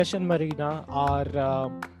Yash and Marina are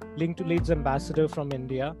Link to Leeds ambassador from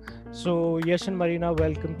India. So Yash and Marina,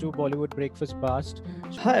 welcome to Bollywood Breakfast Blast.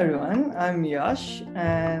 Hi everyone, I'm Yash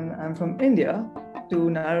and I'm from India. To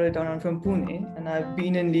narrow it down, I'm from Pune and I've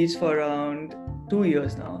been in Leeds for around 2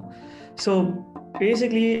 years now. So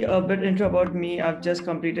basically a bit intro about me. I've just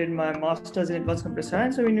completed my Masters in Advanced Computer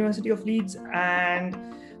Science from University of Leeds and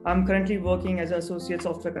I'm currently working as an associate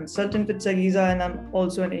software consultant with Sagiza and I'm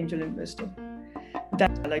also an angel investor.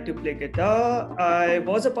 I like to play guitar. I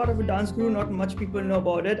was a part of a dance crew. Not much people know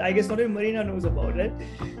about it. I guess not even Marina knows about it.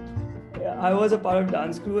 I was a part of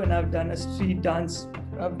dance crew and I've done a street dance.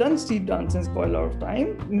 I've done street dance since quite a lot of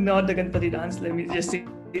time. Not the Ganpati dance, let me just say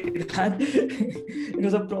that. It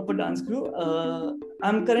was a proper dance crew.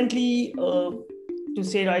 I'm currently, to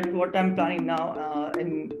say right what I'm planning now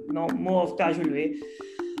in more of casual way,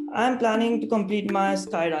 I'm planning to complete my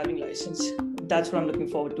skydiving license. That's what I'm looking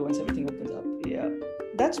forward to once everything opens up. Yeah,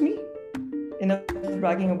 that's me. Enough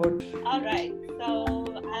bragging about. All right. So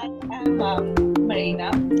I am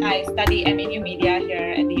Marina. I study MA Media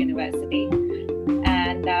here at the university,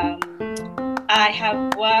 and I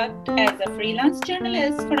have worked as a freelance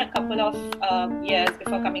journalist for a couple of years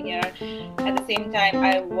before coming here. At the same time,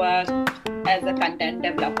 I worked as a content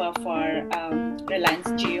developer for Reliance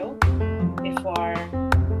Jio before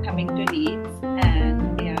coming to Leeds.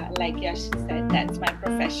 And yeah, like Yash said, that's my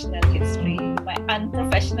professional history. My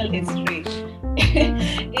unprofessional history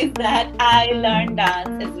is that I learn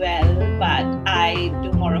dance as well, but I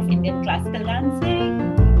do more of Indian classical dancing.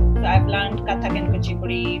 So I've learned Kathak and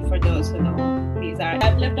Kuchipudi, for those who know.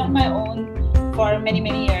 I've lived on my own for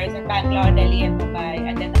many years in Bangalore, Delhi and Mumbai,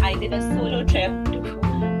 and then I did a solo trip to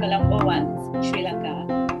Colombo once, Sri Lanka.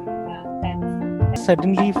 I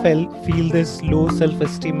suddenly feel this low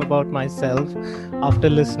self-esteem about myself after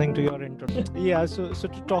listening to your intro. Yeah, so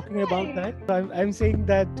talking about that, I'm saying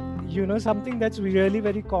that, something that's really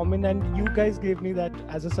very common, and you guys gave me that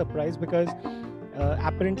as a surprise because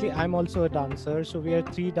apparently I'm also a dancer. So we are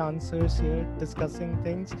 3 dancers here discussing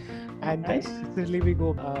things, and recently we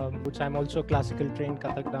go, which I'm also a classical trained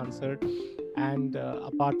Kathak dancer, and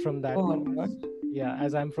apart from that, yeah,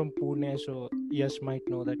 as I'm from Pune, so Yash might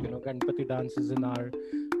know that, Ganpati dance is in our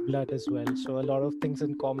blood as well. So a lot of things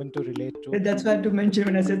in common to relate to. That's why I had to mention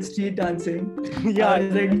when I said street dancing. Yeah. I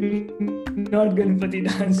was like, not Ganpati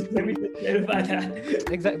dance. Let me just clarify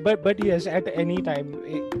that. Exactly. But yes, at any time,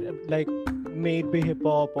 like, may it be hip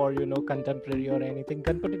hop or contemporary or anything,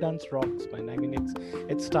 Ganpati dance rocks, man. I mean,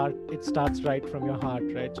 it starts right from your heart,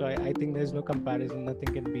 right? So I think there's no comparison,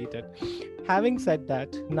 nothing can beat it. Having said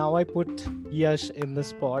that, now I put Yash in the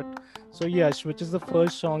spot. So Yash, which is the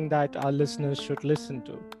first song that our listeners should listen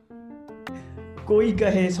to? Koi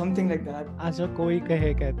kahe, something like that. Acha koi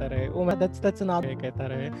kahe kehta rahe. Oh man, that's another kehta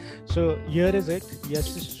rahe. So here is it,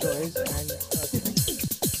 Yash's choice, and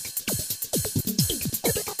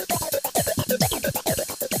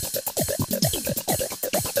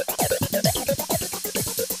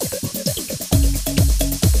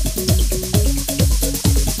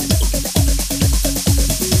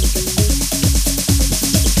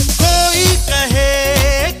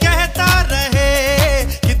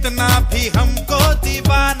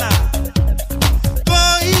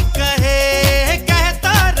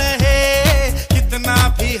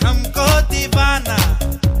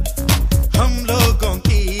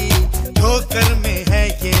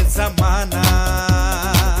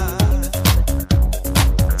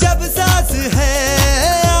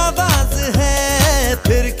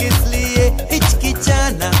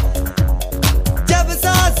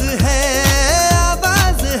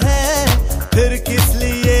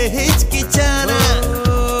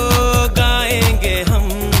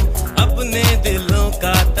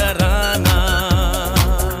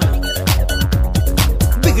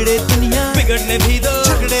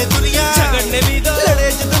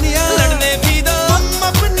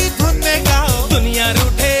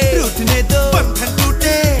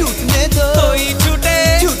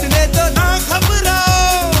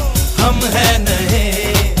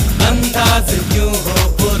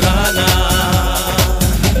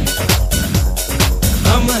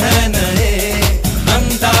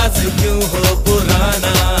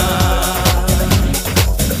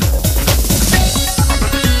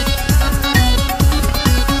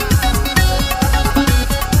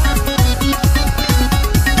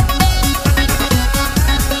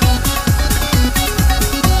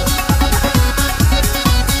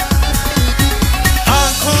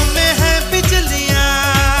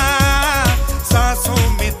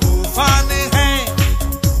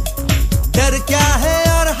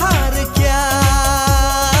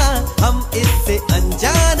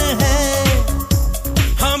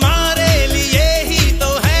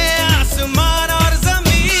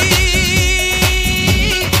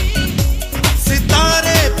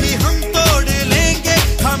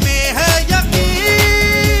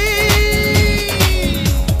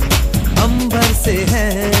से है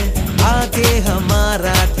आगे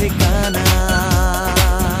हमारा ठिकाना।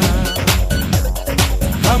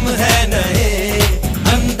 हम है नए,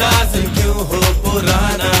 अंदाज क्यों हो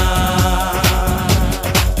पुराना।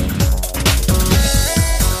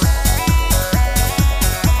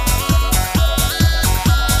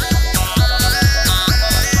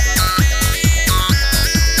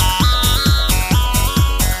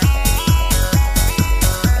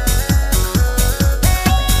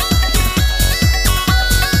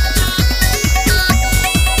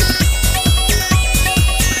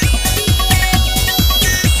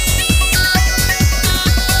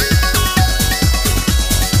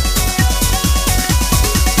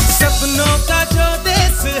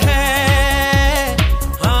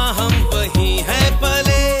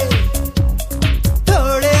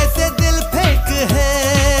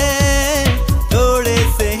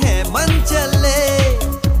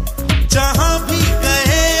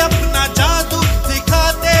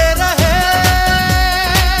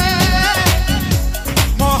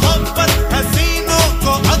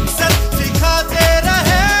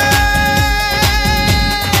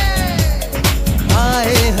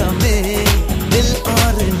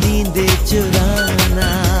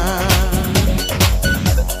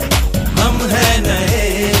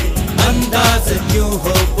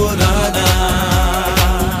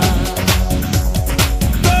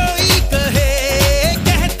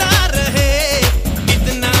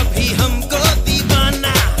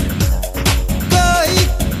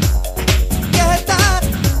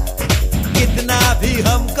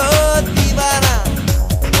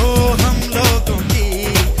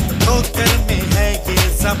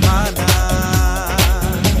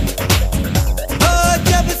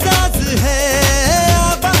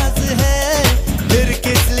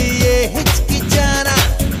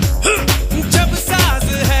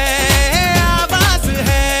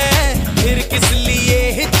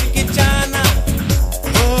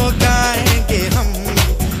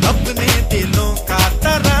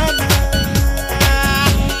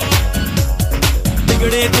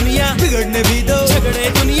 बिगड़ने भी दो, झगड़े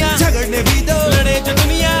दुनिया झगड़ने भी दो, लड़े जो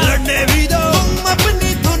दुनिया लड़ने भी दो। तुम अपनी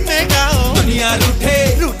धुन में गाओ, दुनिया रूठे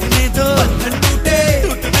रूठने दो, बंधन टूटे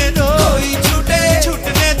टूटने दो, कोई छूटे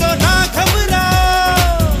छूटने दो, ना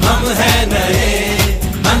घबराओ। हम है नए,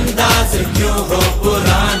 अंदाज क्यों हो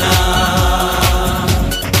पुराना।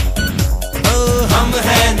 ओ हम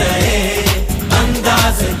है नए,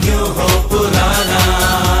 अंदाज क्यों हो पुराना।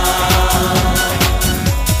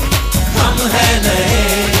 हम है नए,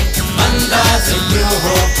 अंदाज क्यों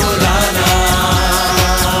हो पुराना।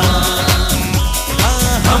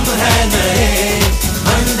 हम है नए,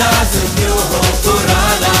 अंदाज क्यों हो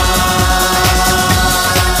पुराना।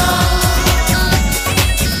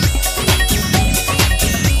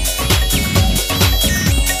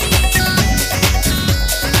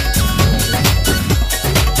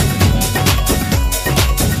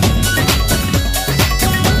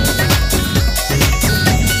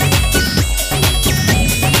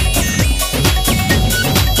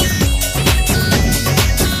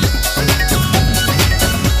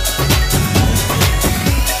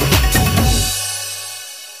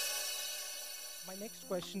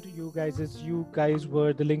 Question to you guys is, you guys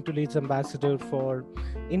were the Link to Leeds ambassador for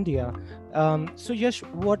India. So Yash,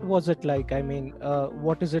 what was it like? I mean,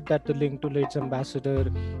 what is it that the Link to Leeds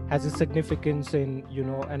ambassador has a significance in, you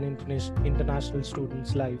know, an international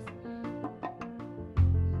student's life?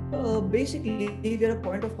 Basically, we are a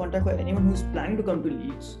point of contact for anyone who's planning to come to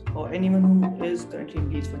Leeds or anyone who is currently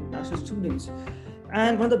in Leeds for international students.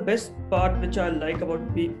 And one of the best part which I like about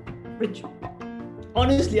which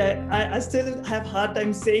honestly, I still have hard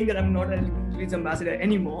time saying that I'm not a Leeds ambassador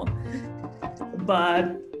anymore.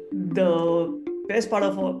 But the best part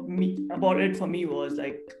about it for me was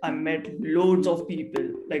like I met loads of people.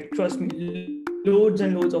 Like trust me, loads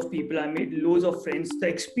and loads of people. I made loads of friends. The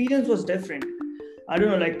experience was different. I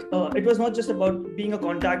don't know, like it was not just about being a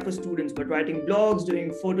contact for students, but writing blogs,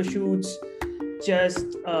 doing photo shoots,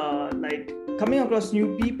 just like coming across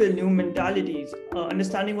new people, new mentalities,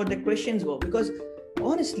 understanding what their questions were. Because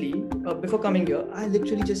honestly, before coming here, I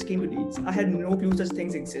literally just came to Leeds. I had no clue such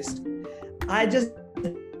things exist. I just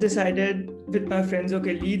decided with my friends,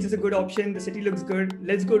 okay, Leeds is a good option. The city looks good.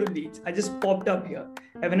 Let's go to Leeds. I just popped up here.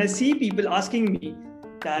 And when I see people asking me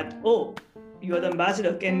that, oh, you are the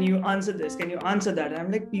ambassador, can you answer this? Can you answer that? And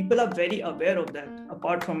I'm like, people are very aware of that,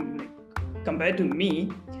 apart from like, compared to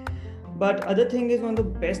me. But other thing is, one of the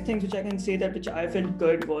best things which I can say that which I felt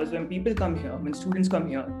good was when people come here, when students come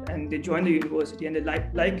here and they join the university and they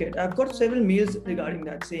like it. I've got several mails regarding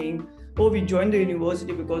that saying, oh, we joined the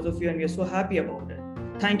university because of you and we're so happy about it.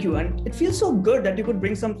 thank you. And it feels so good that you could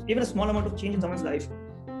bring even a small amount of change in someone's life.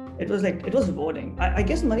 It was rewarding. I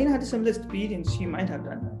guess Marina had a similar experience. She might have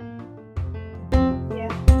done that.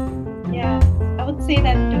 Yeah, I would say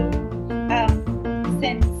that too.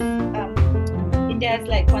 Since India is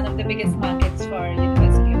like one of the biggest markets for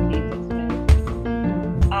University of Leeds as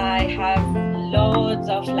well, I have loads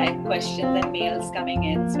of like questions and mails coming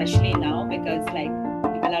in, especially now because like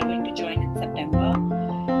people are going to join in September,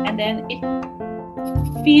 and then it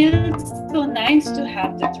feels so nice to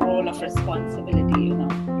have that role of responsibility, you know,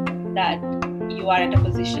 that you are in a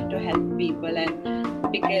position to help people. And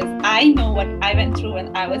because I know what I went through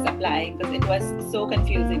when I was applying, because it was so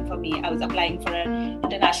confusing for me. I was applying for an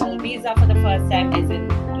international visa for the first time, as in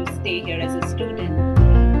to stay here as a student.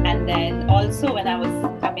 And then also when I was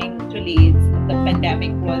coming to Leeds, the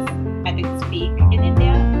pandemic was at its peak in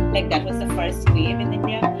India. Like that was the first wave in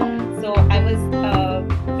India. So I was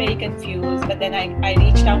very confused. But then I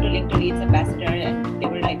reached out to Link to Leeds Ambassador and they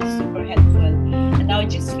were like super helpful. And now it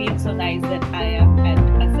just feels so nice that I am at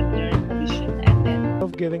a similar position. And then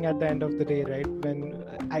of giving at the end of the day, right? When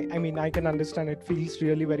I mean, I can understand it feels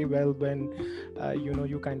really very well when you know,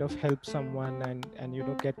 you kind of help someone and you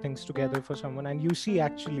know, get things together for someone, and you see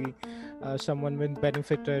actually someone when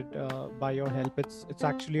benefited by your help. It's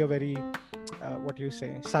actually a very what do you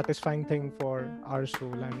say, satisfying thing for our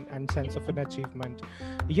soul and sense of an achievement.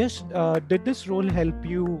 Yes, did this role help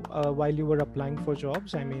you while you were applying for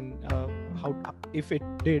jobs? I mean, how, if it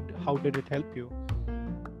did, how did it help you?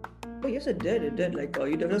 Oh yes, it did. Like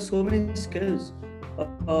you develop so many skills,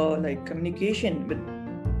 like communication with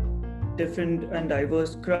different and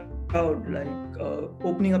diverse crowd, like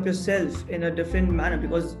opening up yourself in a different manner,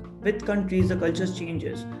 because with countries the culture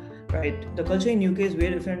changes, right? The culture in UK is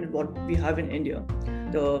very different than what we have in India.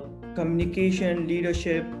 The communication,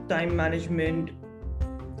 leadership, time management,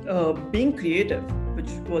 being creative, which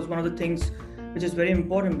was one of the things which is very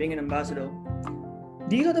important being an ambassador.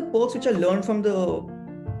 These are the perks which I learned from the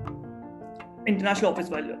international office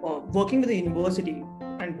while working with the university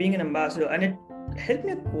and being an ambassador, and it helped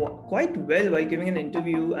me quite well while giving an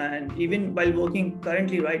interview and even while working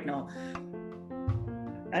currently right now.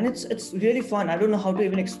 And it's really fun. I don't know how to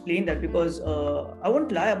even explain that, because I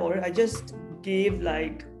won't lie about it. I just gave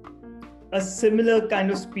like a similar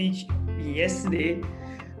kind of speech yesterday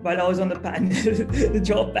while I was on the panel, the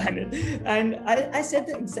job panel, and I said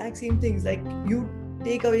the exact same things. Like, you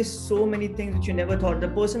take away so many things which you never thought. The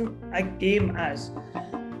person I came as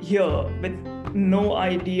here with no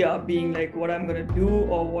idea being like what I'm gonna do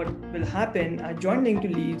or what will happen, I joined Link to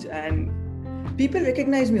Leeds and people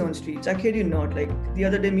recognize me on streets. I kid you not. Like the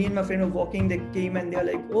other day, me and my friend were walking, they came and they're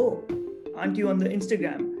like, "Oh, aren't you on the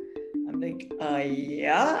Instagram?" I'm like,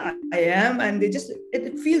 yeah, I am. And they just,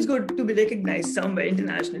 it feels good to be recognized somewhere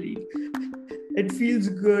internationally. It feels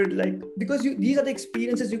good, like, because these are the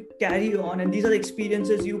experiences you carry on, and these are the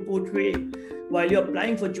experiences you portray while you're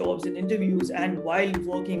applying for jobs and interviews and while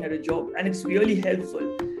working at a job, and it's really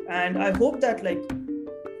helpful. And I hope that like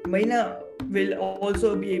Marina will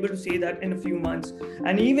also be able to say that in a few months,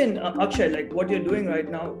 and even Akshay, like what you're doing right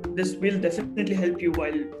now, this will definitely help you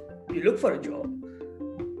while you look for a job.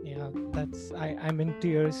 That's I'm in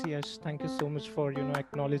tears. Yes, thank you so much for, you know,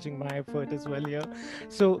 acknowledging my effort as well here.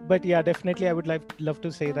 So, but yeah, definitely I would love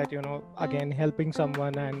to say that, you know, again, helping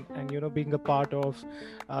someone and you know, being a part of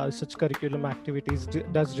such curriculum activities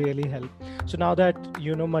does really help. So now that,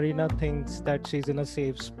 you know, Marina thinks that she's in a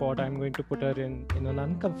safe spot, I'm going to put her in an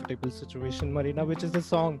uncomfortable situation. Marina, which is the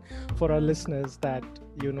song for our listeners that,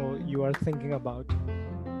 you know, you are thinking about?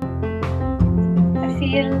 I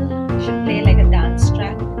feel you should play like a dance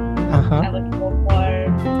track. I would go for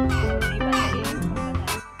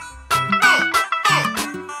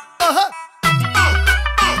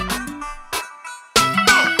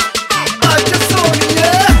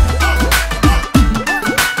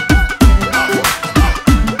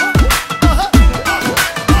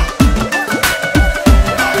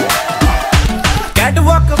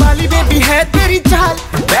catwalk वाली baby है तेरी चाल,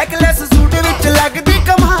 backless suit विच लगदी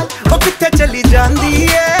कमाल, ओ किथे चली जांदी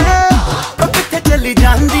है, ओ किथे चली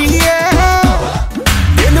जांदी है।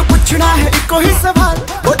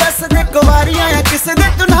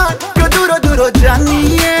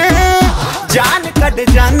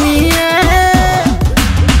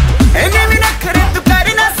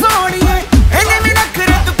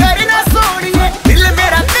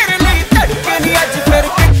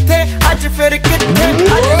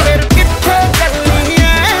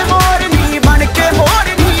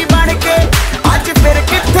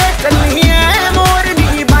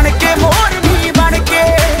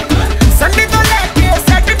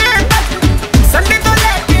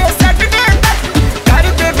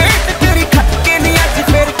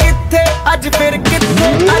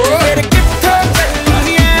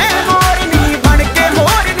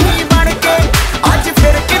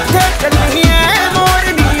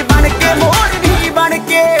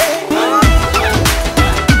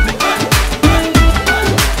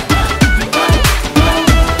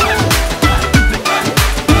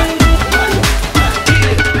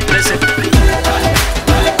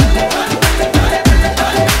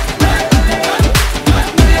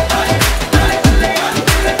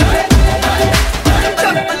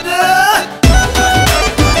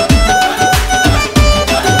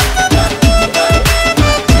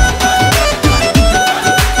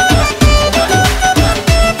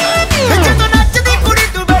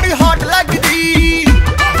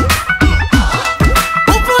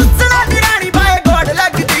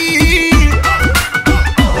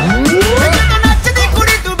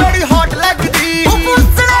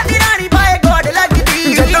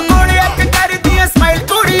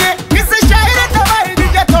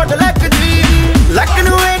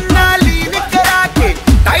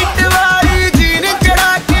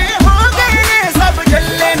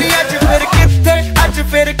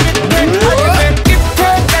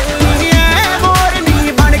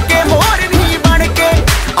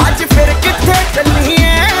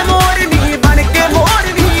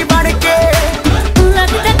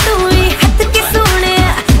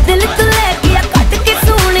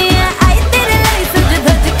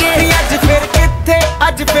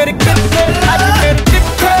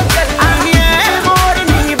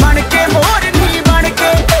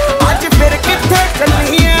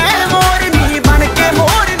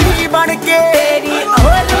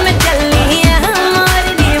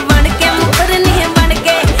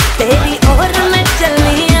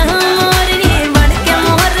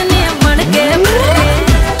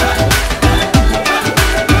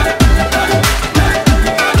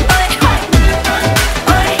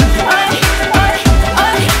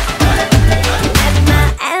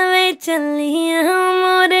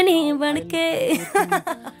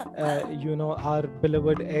 our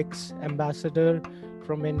beloved ex-ambassador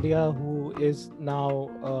from India, who is now,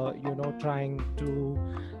 trying to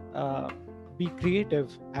be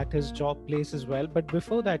creative at his job place as well. But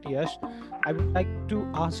before that, Yash, I would like to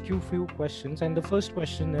ask you a few questions. And the first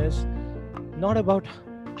question is not about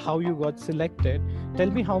how you got selected.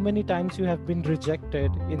 Tell me how many times you have been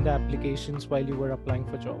rejected in the applications while you were applying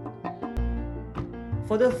for job.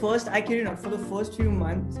 For the first, I kid you not, for the first few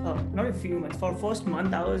months, not a few months, for the first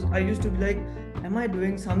month, I used to be like, am I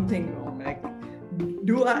doing something wrong? Like,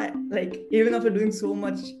 do I, like, even after doing so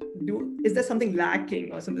much, is there something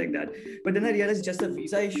lacking or something like that? But then I realized it's just a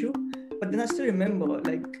visa issue. But then I still remember,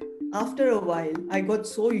 like, after a while, I got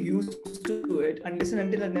so used to it, until I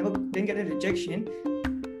didn't get a rejection.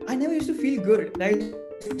 I never used to feel good. Like,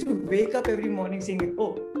 I used to wake up every morning saying,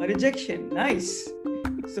 oh, a rejection, nice.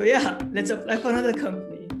 So yeah, let's apply for another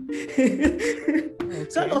company. Okay.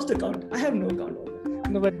 So I lost the count. I have no count on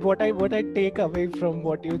that. No, but what I take away from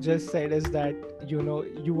what you just said is that,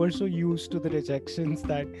 you were so used to the rejections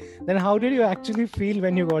that then how did you actually feel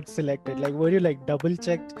when you got selected? Like, were you like double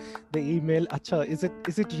checked the email? Acha, is it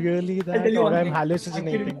really that, or I'm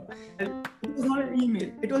hallucinating? It was not an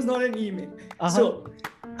email. It was not an email. Uh-huh. So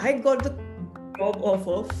I got the job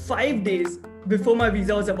offer 5 days before my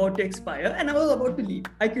visa was about to expire, and I was about to leave.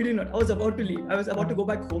 I kid you not, I was about to leave. I was about to go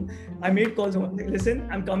back home. I made calls home. Like, listen,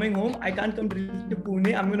 I'm coming home. I can't come to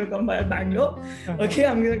Pune. I'm gonna come via Bangalore. Okay,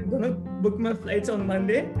 I'm gonna book my flights on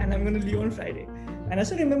Monday, and I'm gonna leave on Friday. And I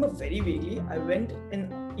still remember very vaguely. I went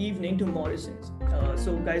in evening to Morrison's.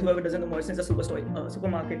 So guys, whoever doesn't know, Morrison's is a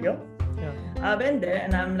supermarket here. Yeah. I went there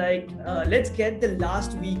and I'm like, let's get the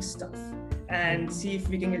last week's stuff and see if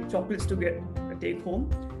we can get chocolates to take home.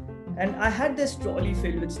 And I had this trolley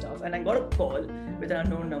filled with stuff, and I got a call with an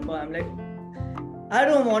unknown number. I'm like, I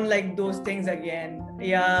don't want like those things again.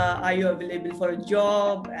 Yeah, are you available for a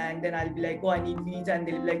job? And then I'll be like, oh, I need visa. And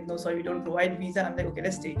they'll be like, no, sorry, we don't provide visa. I'm like, okay,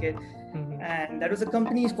 let's take it. Mm-hmm. And that was a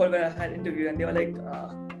company's call where I had interviewed, and they were like,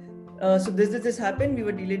 so this happened. We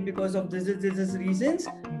were delayed because of this reasons.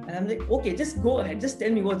 And I'm like, okay, just go ahead. Just tell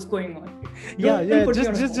me what's going on.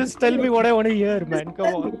 Just tell me what I want to hear, man.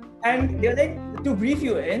 Come on. And they're like, to brief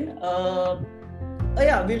you in,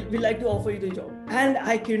 we'd like to offer you the job. And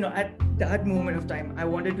I, at that moment of time, I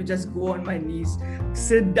wanted to just go on my knees,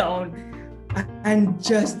 sit down, and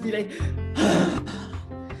just be like,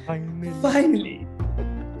 finally.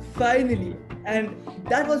 And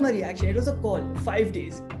that was my reaction. It was a call, 5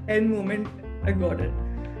 days. End moment, I got it.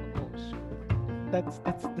 That's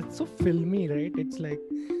so filmy, right? It's like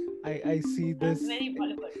I see this. That's very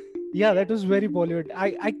Bollywood. Yeah, that was very Bollywood.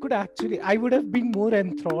 I would have been more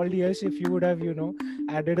enthralled, yes, if you would have,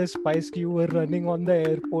 added a spice. You were running on the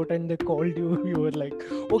airport and they called you. You were like,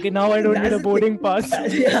 okay, now I don't need a boarding pass.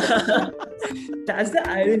 That's the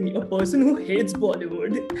irony. A person who hates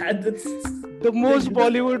Bollywood had the most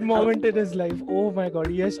Bollywood moment in his life. Oh my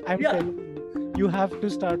God, yes, I'm telling you. You have to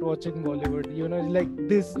start watching Bollywood. Like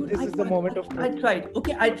this is the moment of truth. I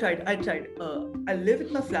tried. I live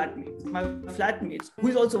with my flatmates, who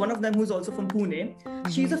is also one of them who's also from Pune. Mm-hmm.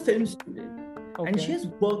 She's a film student. Okay. And she has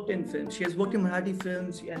worked in films. She has worked in Marathi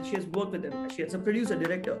films, and she has worked with them. She is a producer,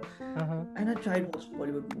 director. Uh-huh. And I tried watching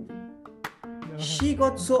Bollywood movie. Uh-huh. She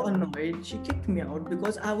got so annoyed. She kicked me out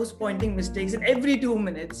because I was pointing mistakes in every 2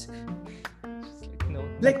 minutes.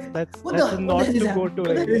 That's not to go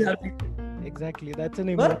to. Exactly, that's an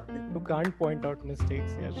emotion. You can't point out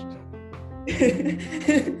mistakes. Yes.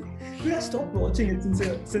 We have stopped watching it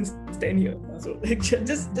since 10 years. So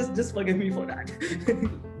just forgive me for that.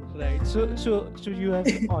 Right. So you have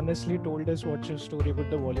honestly told us what's your story with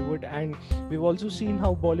the Bollywood, and we've also seen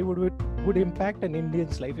how Bollywood would impact an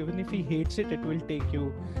Indian's life. Even if he hates it, it will take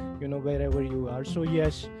you, wherever you are. So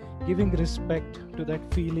yes, giving respect to that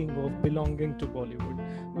feeling of belonging to Bollywood,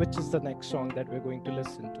 which is the next song that we're going to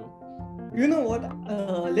listen to. You know what?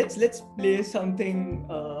 Let's play something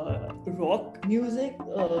rock music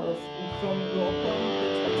from rock.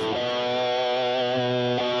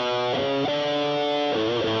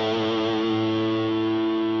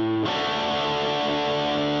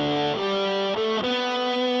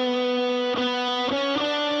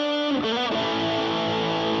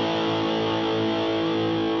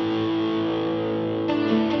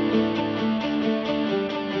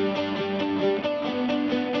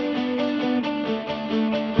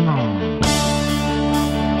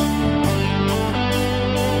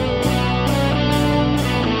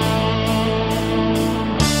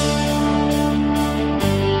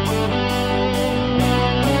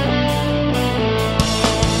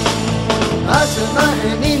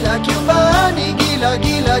 गीला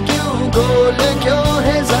गीला क्यों गोल क्यों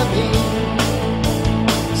है जमीन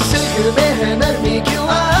Sikh silk में है नरमी क्यों,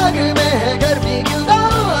 आग में है गर्मी क्यों,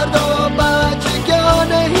 दो पाँच क्यों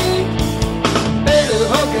नहीं, पेड़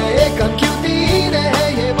हो गए कम क्यों, तीन है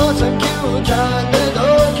ये मौसम क्यों, चांद दो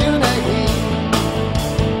क्यों नहीं,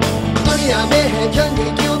 दुनिया में है जंग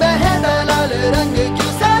क्यों, बहता लाल रंग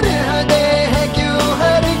क्यों, सरहदें है क्यों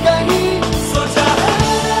हर कहीं, सोचा है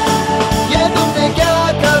ये तुमने क्या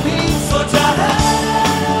कभी सोचा है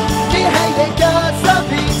कि है ये क्या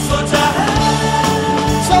सभी, सोचा है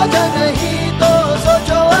सोचा नहीं तो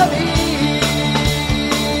सोचो अभी,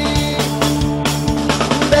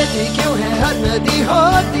 बहती क्यों है हर नदी,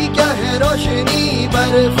 होती क्या है रोशनी,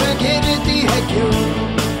 बर्फ गिरती है क्यों,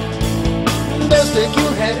 दोस्त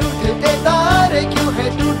क्यों है रूठते तारे क्यों है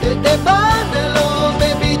टूटते बादलों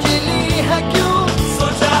में बिजली है क्यों,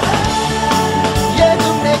 सोचा है ये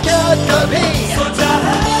तुमने क्या कभी सोचा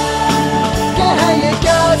है क्या है ये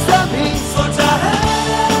क्या सभी, सोचा है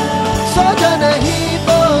सोचा नहीं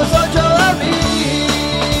तो सोचो अभी,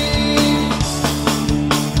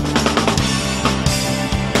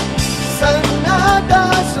 सन्नाटा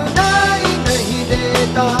सुनाई नहीं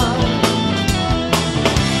देता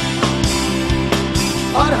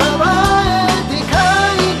और हवाएं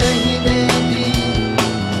दिखाई नहीं देती,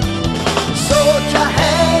 सोचा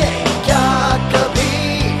है क्या कभी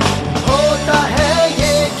होता है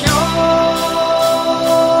ये क्यों,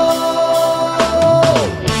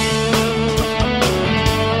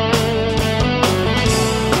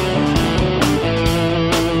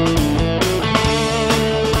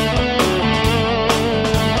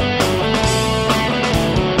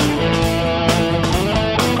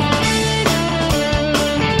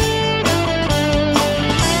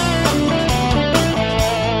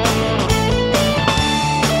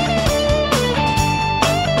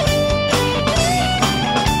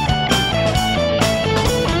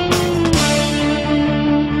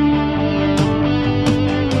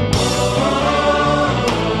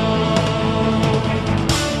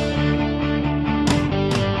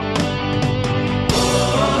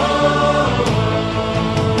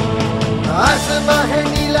 आसमां है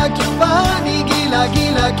नीला क्यों, पानी गीला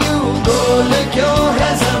गीला क्यों, गोल क्यों है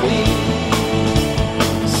ज़मीं,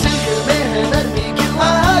 सिल्क में है नरमी क्यों,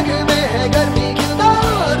 आग में है गर्मी क्यों,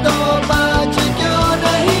 दो पाँच क्यों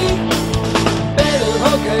नहीं, पेड़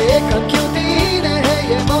हो गए कम क्यों, तीन है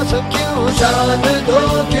ये मौसम क्यों, चांद दो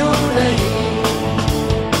क्यों नहीं,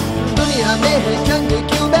 दुनिया में है जंग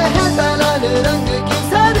क्यों, बहता लाल रंग क्यों,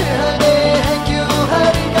 सरहदें है क्यों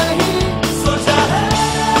हर कहीं, सोचा है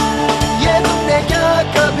ये तुमने क्या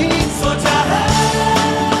कभी सोचा है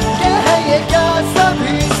क्या है ये क्या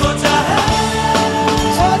सभी, सोचा है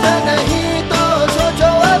सोचा नहीं तो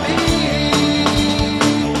सोचो अभी,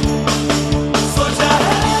 सोचा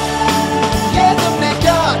है ये तुमने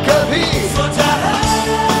क्या कभी सोचा है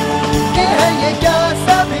क्या है ये क्या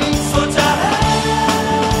सभी, सोचा है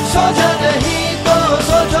सोचा नहीं तो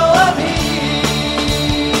सोचो अभी,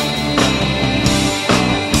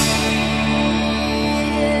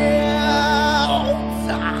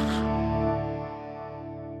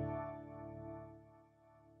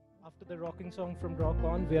 After the rocking song from Rock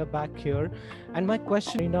On, we are back here. And my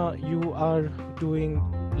question, Rina, you are doing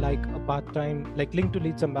like a part-time, like Link to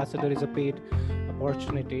Leeds Ambassador is a paid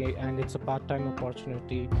opportunity and it's a part-time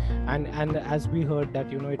opportunity. And as we heard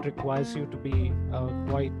that, it requires you to be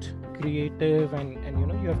quite creative and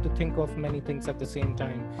you have to think of many things at the same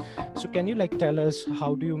time. So can you tell us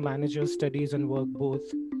how do you manage your studies and work both?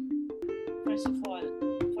 First of all,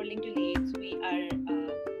 for Link to Leeds, we are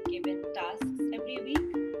given tasks every week,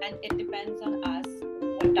 and it depends on us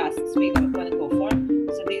what tasks we're going to go for.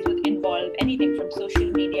 So these would involve anything from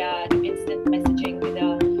social media to instant messaging with the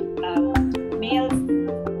mails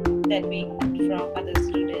that we get from other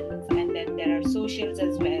students, and then there are socials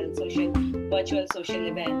as well, virtual social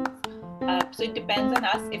events. So it depends on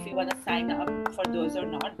us if we want to sign up for those or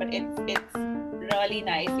not, but it's really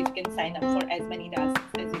nice if you can sign up for as many tasks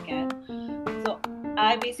as you can. So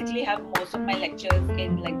I basically have most of my lectures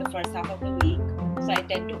in the first half of the week, so I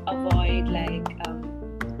tend to avoid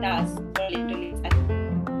tasks for literally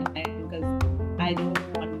because I don't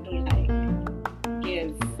want to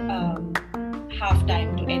give half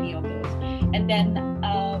time to any of those. And then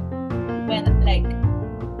when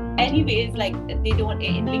anyways, they don't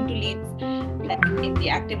in Link to Leeds, in the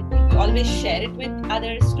activity, you always share it with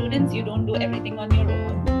other students. You don't do everything on your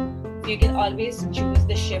own. So you can always choose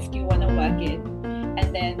the shift you want to work in.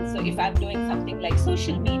 And then, so if I'm doing something like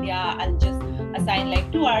social media, I'll just assign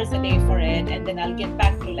 2 hours a day for it. And then I'll get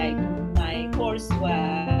back to my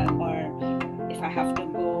coursework, or if I have to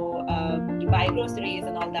go to buy groceries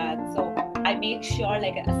and all that. So I make sure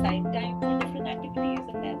I assign time for different activities,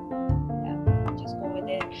 and then just go with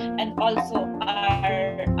it. And also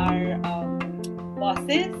our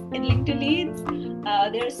bosses in LinkedIn Leads,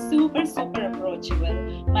 they're super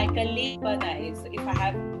approachable. My colleagues were nice. If I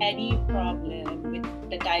have any problem with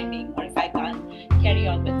the timing or if I can't carry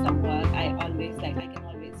on with some work, I can always tell them.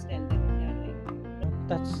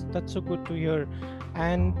 That's so good to hear.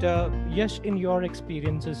 And Yash, in your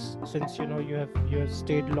experiences, since you have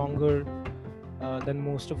stayed longer than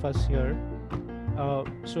most of us here,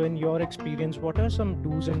 so in your experience, what are some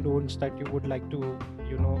do's and don'ts that you would like to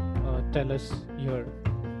tell us here?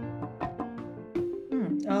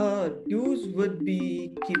 Do's would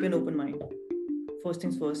be keep an open mind. First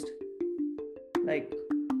things first. Like,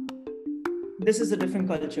 this is a different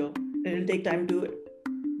culture. It'll take time to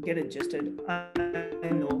get adjusted. I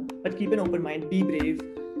know, but keep an open mind. Be brave.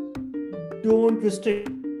 Don't restrict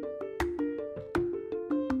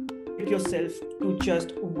yourself to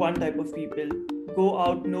just one type of people. Go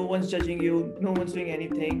out. No one's judging you. No one's doing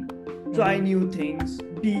anything. Try new things.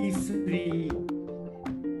 Be free.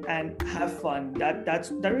 And have fun. That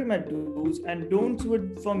would be my do's. And don'ts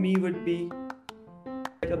would be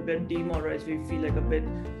like a bit demoralized. We feel like a bit,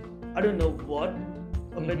 I don't know what,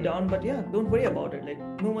 a bit down. But yeah, don't worry about it. Like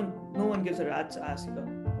no one gives a rat's ass here.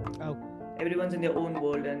 Oh. Everyone's in their own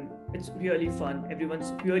world, and it's really fun.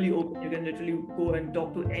 Everyone's really open. You can literally go and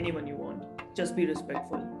talk to anyone you want. Just be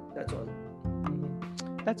respectful. That's all.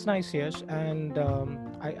 That's nice, Yash. And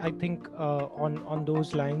I think on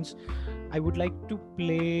those lines, I would like to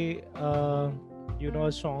play a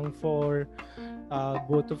song for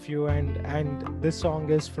both of you, and this song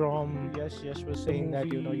is from Yash was saying that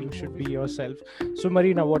you should be yourself. So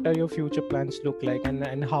Marina, what are your future plans look like,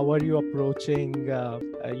 and how are you approaching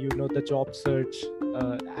the job search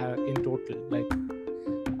in total? Like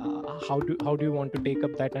how do you want to take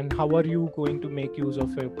up that, and how are you going to make use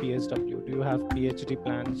of your PSW? Do you have PhD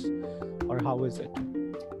plans, or how is it?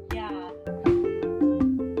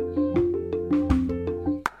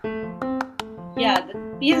 Yeah, the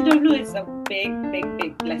PSW is a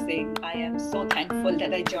big blessing. I am so thankful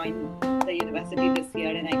that I joined the university this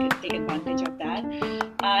year and I can take advantage of that.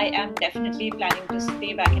 I am definitely planning to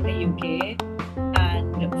stay back in the UK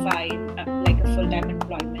and find a full-time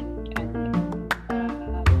employment, and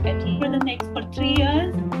at least for 3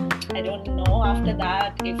 years. I don't know after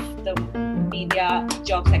that if the media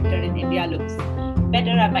job sector in India looks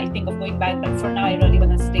better. I might think of going back, but for now I really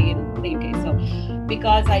want to stay in the UK. So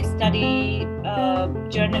because I study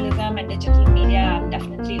journalism and digital media, I'm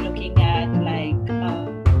definitely looking at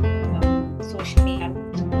social media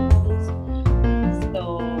tools. So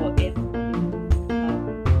in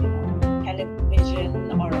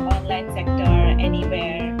television or online sector,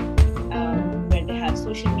 anywhere where they have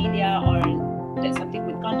social media or there's something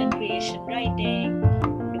with content creation, writing,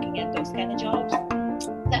 looking at those kind of jobs.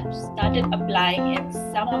 I've started applying in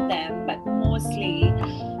some of them, but mostly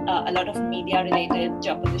a lot of media-related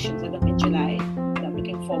job positions are up in July. So I'm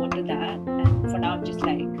looking forward to that. And for now, I'm just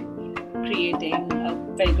creating a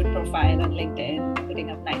very good profile on LinkedIn, putting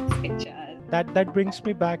up nice pictures. That brings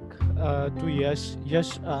me back to Yash.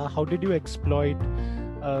 Yash, how did you exploit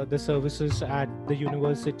the services at the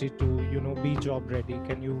university to be job ready?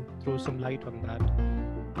 Can you throw some light on that?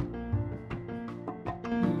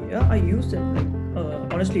 Yeah, I use it.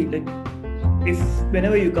 Honestly, if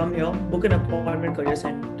whenever you come here, book an appointment Career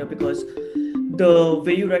Center, because the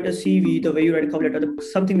way you write a CV, the way you write a cover letter,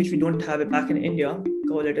 something which we don't have it back in India.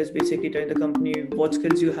 Cover letter is basically telling the company what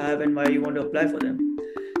skills you have and why you want to apply for them.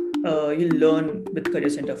 You'll learn with Career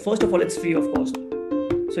Center. First of all, it's free of cost,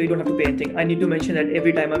 so you don't have to pay anything. I need to mention that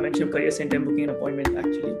every time I mention Career Center, I'm booking an appointment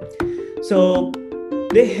actually. So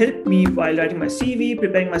they helped me while writing my CV,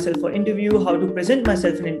 preparing myself for interview, how to present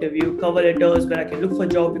myself in interview, cover letters, where I can look for a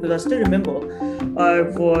job. Because I still remember,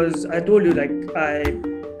 I told you,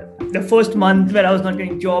 the first month where I was not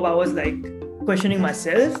getting job, I was questioning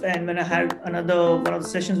myself. And when I had one of the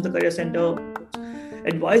sessions with the Career Center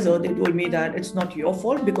advisor, they told me that it's not your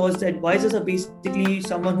fault, because the advisors are basically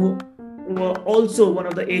someone who were also one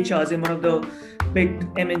of the HRs in one of the big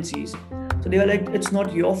MNCs. So they were like, it's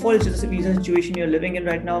not your fault, it's just a visa situation you're living in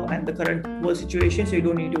right now and the current world situation, so you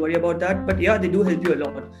don't need to worry about that. But yeah, they do help you a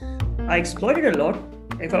lot. I exploited a lot,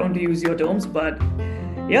 if I want to use your terms, but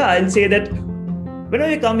yeah, I'll say that whenever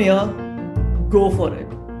you come here, go for it.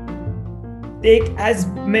 Take as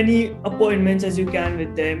many appointments as you can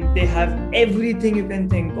with them. They have everything you can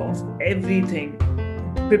think of, everything.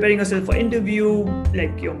 Preparing yourself for interview,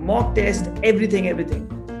 your mock test, everything.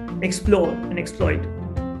 Explore and exploit.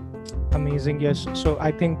 Amazing. Yes. So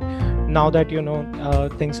I think now that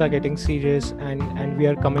things are getting serious and we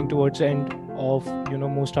are coming towards the end of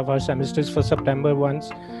most of our semesters for September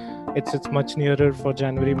once. It's much nearer for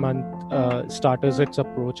January month starters. It's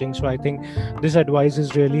approaching, so I think this advice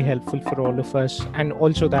is really helpful for all of us. And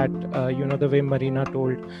also that the way Marina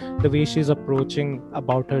told, the way she's approaching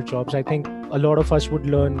about her jobs, I think a lot of us would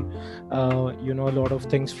learn a lot of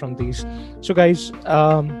things from these. So guys,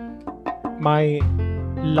 my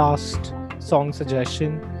last song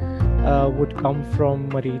suggestion would come from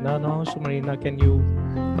Marina now. So Marina, can you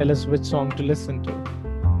tell us which song to listen to?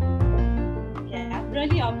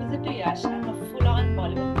 Really opposite to Yash. I'm a full-on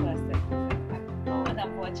Bollywood person. When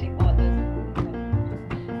I'm watching all this,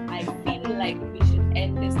 I feel like we should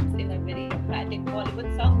end this in a very dramatic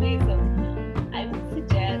Bollywood song way. So I would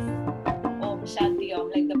suggest Om Shanti Om,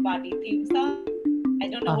 like the party theme song. I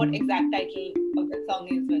don't know what exact title of the song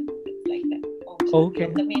is, but it's like that. Om Shanti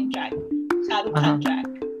Om, the main track, Shah Rukh Khan track.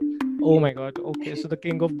 Oh my God. Okay. So the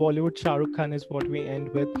king of Bollywood, Shah Rukh Khan, is what we end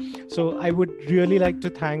with. So I would really like to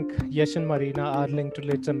thank Yash and Marina, our Link to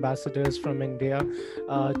Lids ambassadors from India,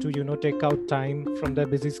 to, take out time from their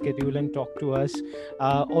busy schedule and talk to us.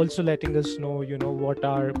 Also letting us know, what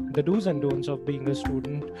are the do's and don'ts of being a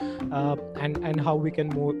student, and how we can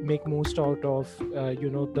make most out of,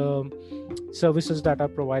 the services that are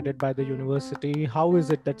provided by the university. How is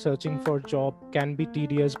it that searching for a job can be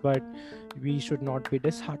tedious, but we should not be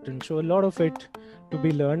disheartened? So a lot of it to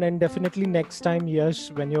be learned, and definitely next time, Yash,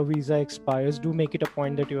 when your visa expires, do make it a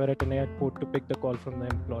point that you are at an airport to pick the call from the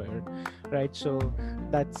employer, right? So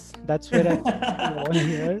that's where I all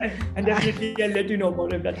here. And definitely I'll let you know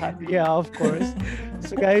about if that happens. Yeah, of course.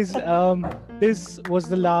 So guys, this was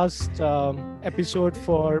the last episode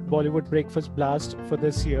for Bollywood Breakfast Blast for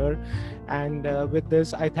this year. And with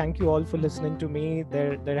this, I thank you all for listening to me.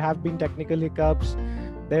 There have been technical hiccups.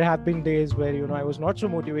 There have been days where, I was not so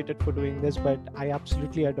motivated for doing this, but I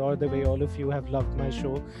absolutely adore the way all of you have loved my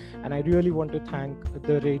show. And I really want to thank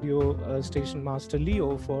the radio station master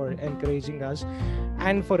Leo for encouraging us.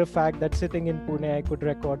 And for a fact that sitting in Pune, I could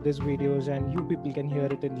record these videos and you people can hear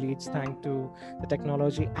it in Leeds, thanks to the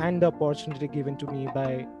technology and the opportunity given to me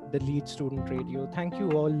by the Leeds Student Radio. Thank you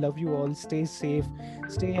all. Love you all. Stay safe,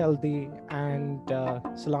 stay healthy, and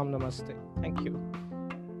salam namaste. Thank you.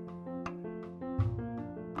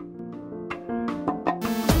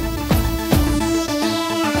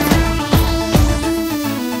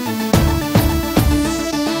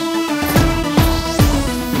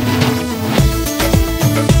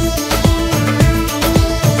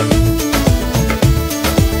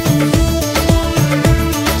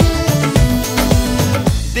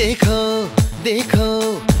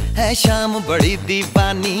 शाम बड़ी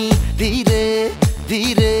दीवानी, धीरे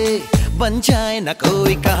धीरे बन जाए न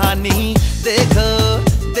कोई कहानी। देखो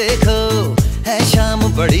देखो है शाम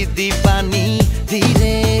बड़ी दीवानी,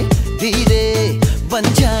 धीरे धीरे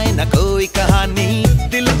बन जाए न कोई कहानी।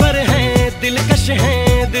 दिल पर है दिलकश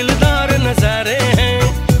है दिलदार नजारे हैं,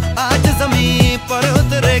 आज ज़मीं पर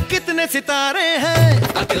उतरे कितने सितारे हैं।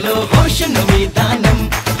 अकलो होश नमी दानम,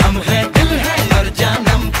 हम है दिल है और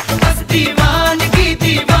जानम, बस दीवानगी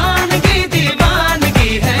दीवानगी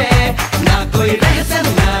दीवानगी है। ना कोई रहसन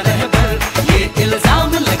ना रहबर, ये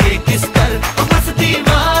इल्जाम लगे किस पर, बस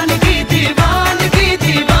दीवानगी दीवानगी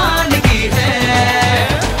दीवानगी है।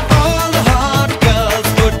 All the hot girls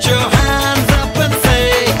put your hands up and say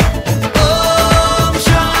Om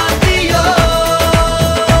Shanti Om.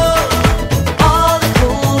 All the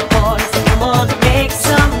cool boys, come on, make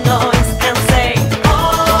some noise and say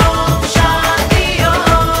Om Shanti Om.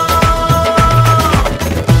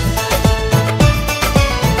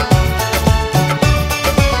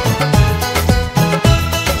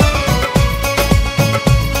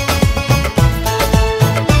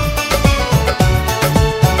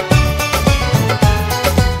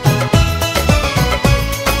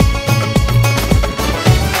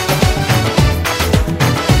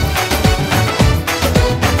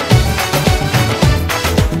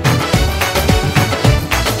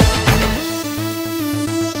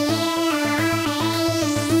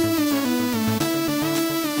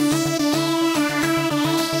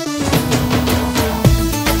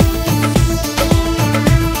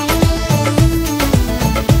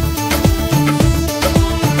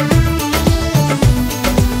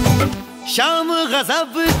 शाम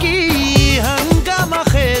गजब की हंगामा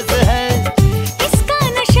खेज है, इसका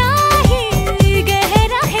नशा ही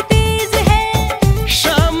गहरा है तेज है।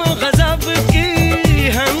 शाम गजब की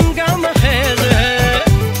हंगामा खेज है,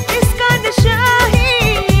 इसका नशा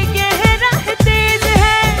ही गहरा है तेज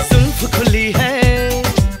है। जुल्फ खुली है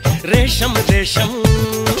रेशम रेशम,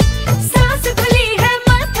 सांस खुली है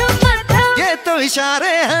मध्यम मध्यम, ये तो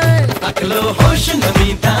इशारे हैं। अकलो होश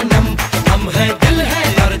नमी दानम, हम है दिल है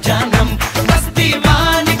और जानम, बस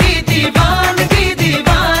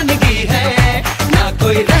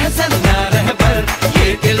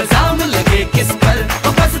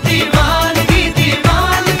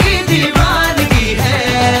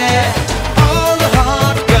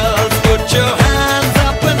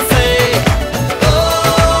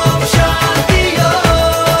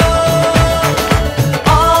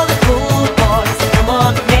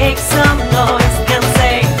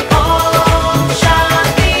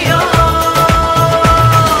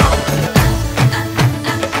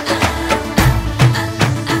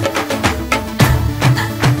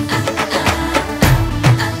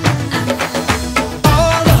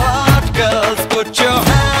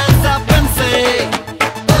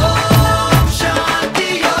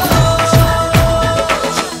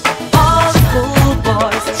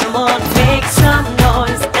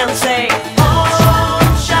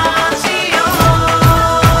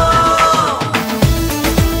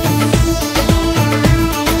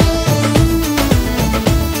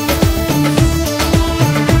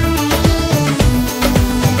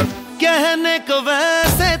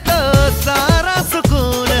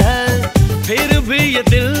ये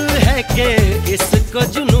दिल है कि इसको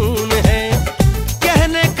जुनून है,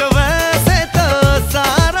 कहने को वैसे तो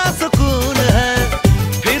सारा सुकून है,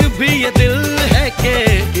 फिर भी ये दिल है कि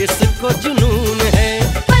इसको जुनून है।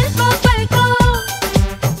 पल को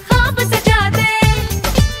ख्वाब सजा दे,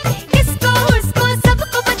 इसको उसको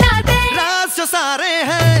सबको बता दे, राज जो सारे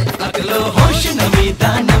हैं अगलो होश नमी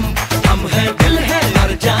दानम, हम हैं दिल है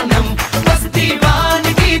और जानम, बस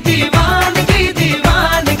दीवानगी दीवानगी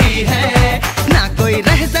दीवानगी है, ना कोई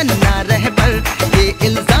रहजन ना रह